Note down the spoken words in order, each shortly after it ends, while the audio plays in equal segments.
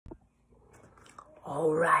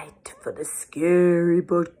All right, for the scary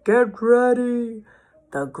but get ready,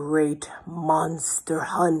 the great monster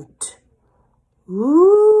hunt. Ooh,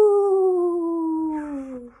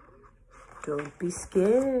 don't be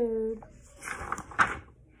scared.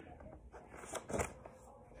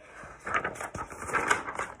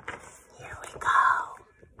 Here we go.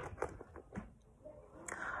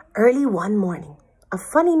 Early one morning, a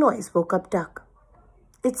funny noise woke up Duck.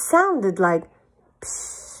 It sounded like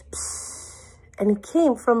psst, psst, and it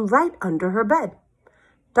came from right under her bed.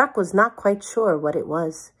 Duck was not quite sure what it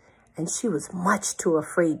was, and she was much too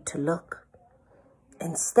afraid to look.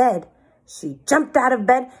 Instead, she jumped out of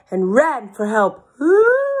bed and ran for help.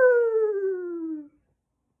 Ooh!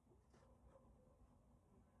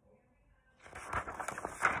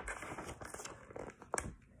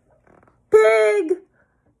 Pig!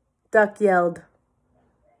 Duck yelled.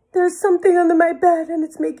 There's something under my bed and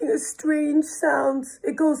it's making a strange sound.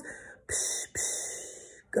 It goes psh,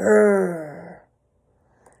 psh, grrr.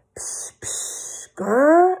 Psh, psh,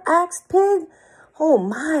 grrr, asked Pig. Oh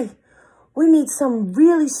my, we need someone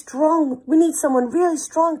really strong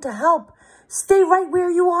to help. Stay right where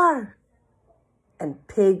you are. And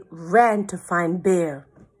Pig ran to find Bear.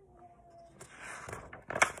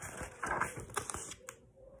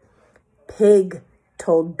 Pig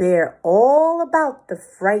told Bear all about the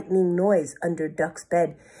frightening noise under Duck's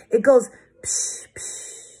bed. It goes psh,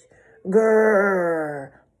 psh,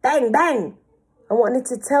 grrr, bang, bang. I wanted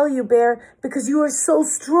to tell you, Bear, because you are so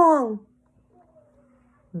strong.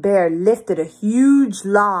 Bear lifted a huge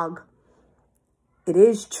log. It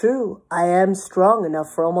is true, I am strong enough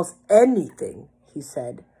for almost anything, he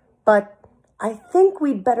said. But I think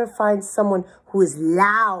we'd better find someone who is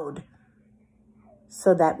loud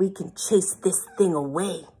so that we can chase this thing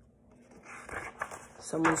away.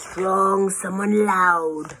 Someone strong, someone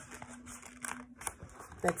loud.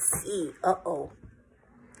 Let's see. Uh-oh.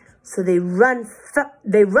 So they ran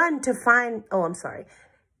to find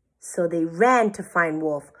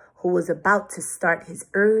Wolf, who was about to start his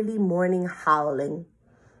early morning howling.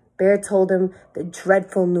 Bear told him the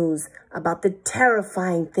dreadful news about the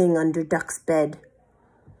terrifying thing under Duck's bed.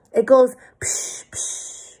 It goes psh,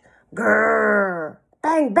 psh, grrr,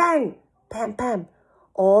 bang, bang, pam, pam,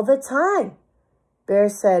 all the time. Bear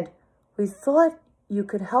said, we thought you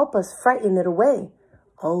could help us frighten it away.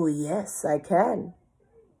 Oh, yes, I can,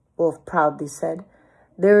 Wolf proudly said.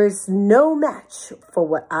 There is no match for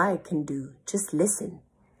what I can do. Just listen.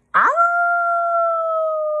 Ow!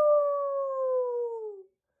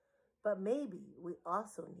 But maybe we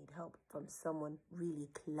also need help from someone really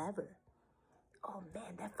clever. Oh,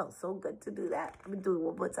 man, that felt so good to do that. Let me do it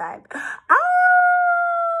one more time. Ow!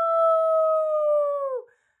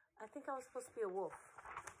 I think I was supposed to be a wolf.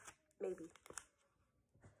 Maybe.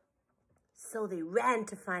 So they ran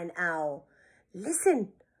to find Owl.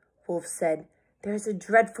 Listen, Wolf said. There's a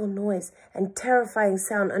dreadful noise and terrifying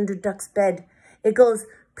sound under Duck's bed. It goes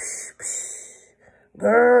psh, psh,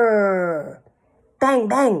 grrr, bang,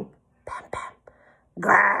 bang, pam, pam,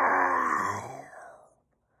 grrr.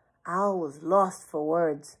 Owl was lost for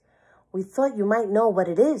words. We thought you might know what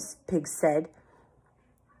it is, Pig said,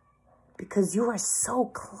 because you are so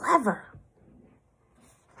clever.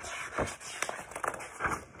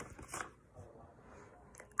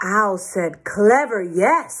 Owl said, clever,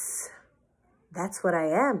 yes. That's what I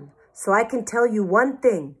am. So I can tell you one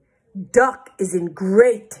thing. Duck is in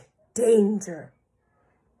great danger.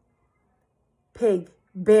 Pig,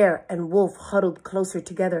 Bear, and Wolf huddled closer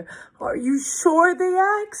together. Are you sure? They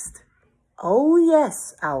asked. Oh,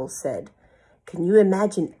 yes, Owl said. Can you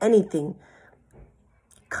imagine anything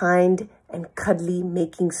kind and cuddly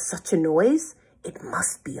making such a noise? It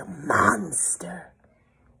must be a monster,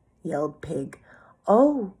 yelled Pig.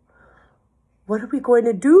 Oh, what are we going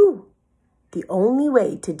to do? The only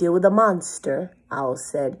way to deal with a monster, Owl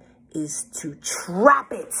said, is to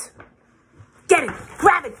trap it. Get it!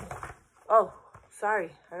 Grab it! Oh,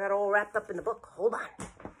 sorry. I got all wrapped up in the book. Hold on.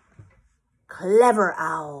 Clever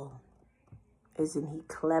Owl. Isn't he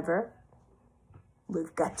clever?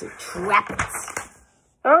 We've got to trap it.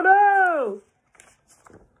 Oh, no!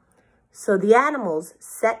 So the animals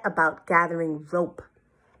set about gathering rope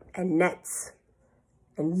and nets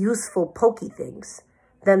and useful pokey things.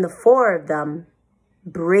 Then the four of them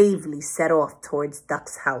bravely set off towards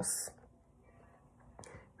Duck's house.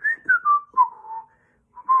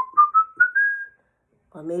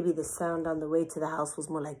 Or maybe the sound on the way to the house was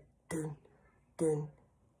more like dun, dun,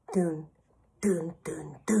 dun, dun,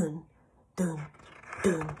 dun, dun, dun,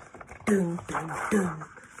 dun, dun, dun, dun,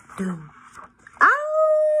 dun. Ow!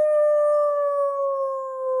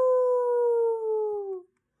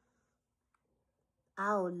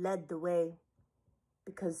 Owl led the way.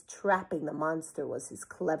 because trapping the monster was his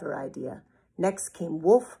clever idea. Next came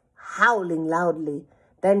Wolf, howling loudly.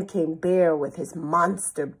 Then came Bear with his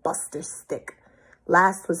monster buster stick.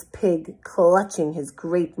 Last was Pig, clutching his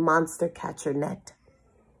great monster catcher net.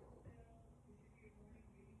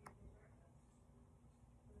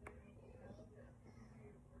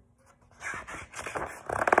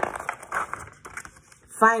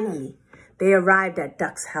 Finally, they arrived at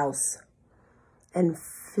Duck's house and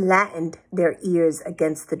flattened their ears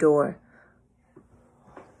against the door.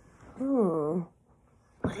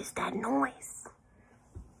 What is that noise?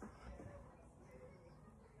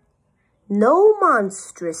 No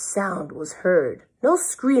monstrous sound was heard. No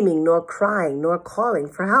screaming, nor crying, nor calling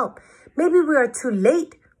for help. Maybe we are too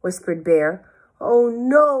late, whispered Bear. Oh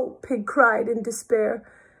no, Pig cried in despair.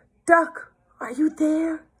 Duck, are you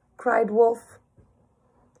there? Cried Wolf.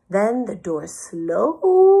 Then the door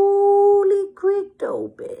slowly creaked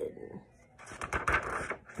open.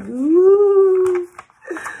 Ooh.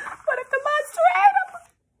 What if the monster ate him?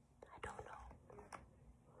 I don't know.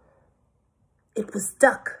 It was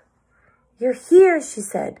Duck. You're here, she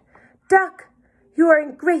said. Duck, you are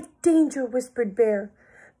in great danger, whispered Bear.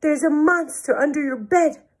 There's a monster under your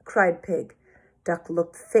bed, cried Pig. Duck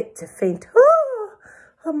looked fit to faint. Oh,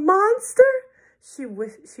 a monster? She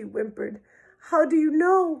whimpered. How do you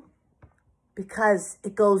know? Because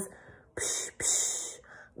it goes psh, psh,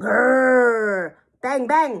 grrr, bang,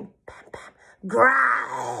 bang, bam, bam,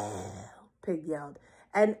 growl, Pig yelled.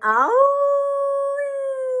 And owie,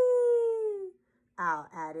 Owl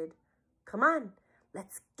added. Come on,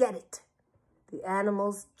 let's get it. The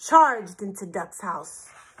animals charged into Duck's house.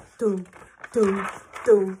 Doom, doom,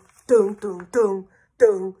 doom, doom, doom, doom,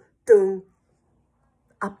 doom, doom.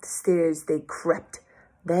 Up the stairs they crept.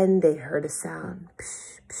 Then they heard a sound.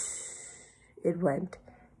 Psh, psh. It went.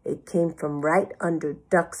 It came from right under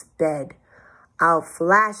Duck's bed. Owl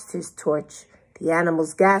flashed his torch. The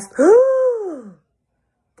animals gasped.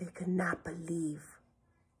 They could not believe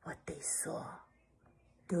what they saw.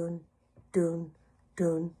 Dun, dun,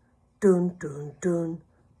 dun, dun, dun, dun,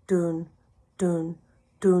 dun, dun,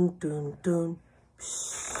 dun, dun, dun.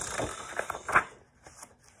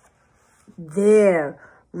 There,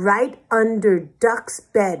 right under Duck's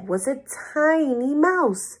bed, was a tiny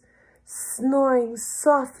mouse, snoring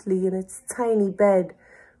softly in its tiny bed.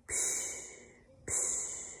 Psh,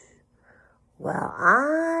 psh. Well,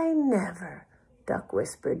 I never, Duck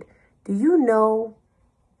whispered. Do you know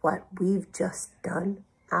what we've just done?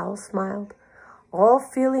 Owl smiled. All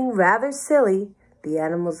feeling rather silly, the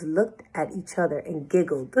animals looked at each other and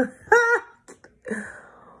giggled.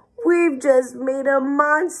 We've just made a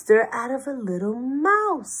monster out of a little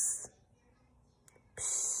mouse.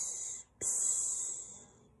 Psh, psh.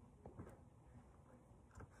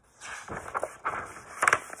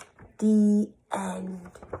 The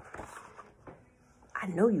end. I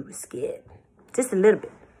know you were scared. Just a little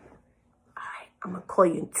bit. All right, I'm going to call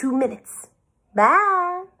you in 2 minutes.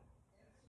 Bye.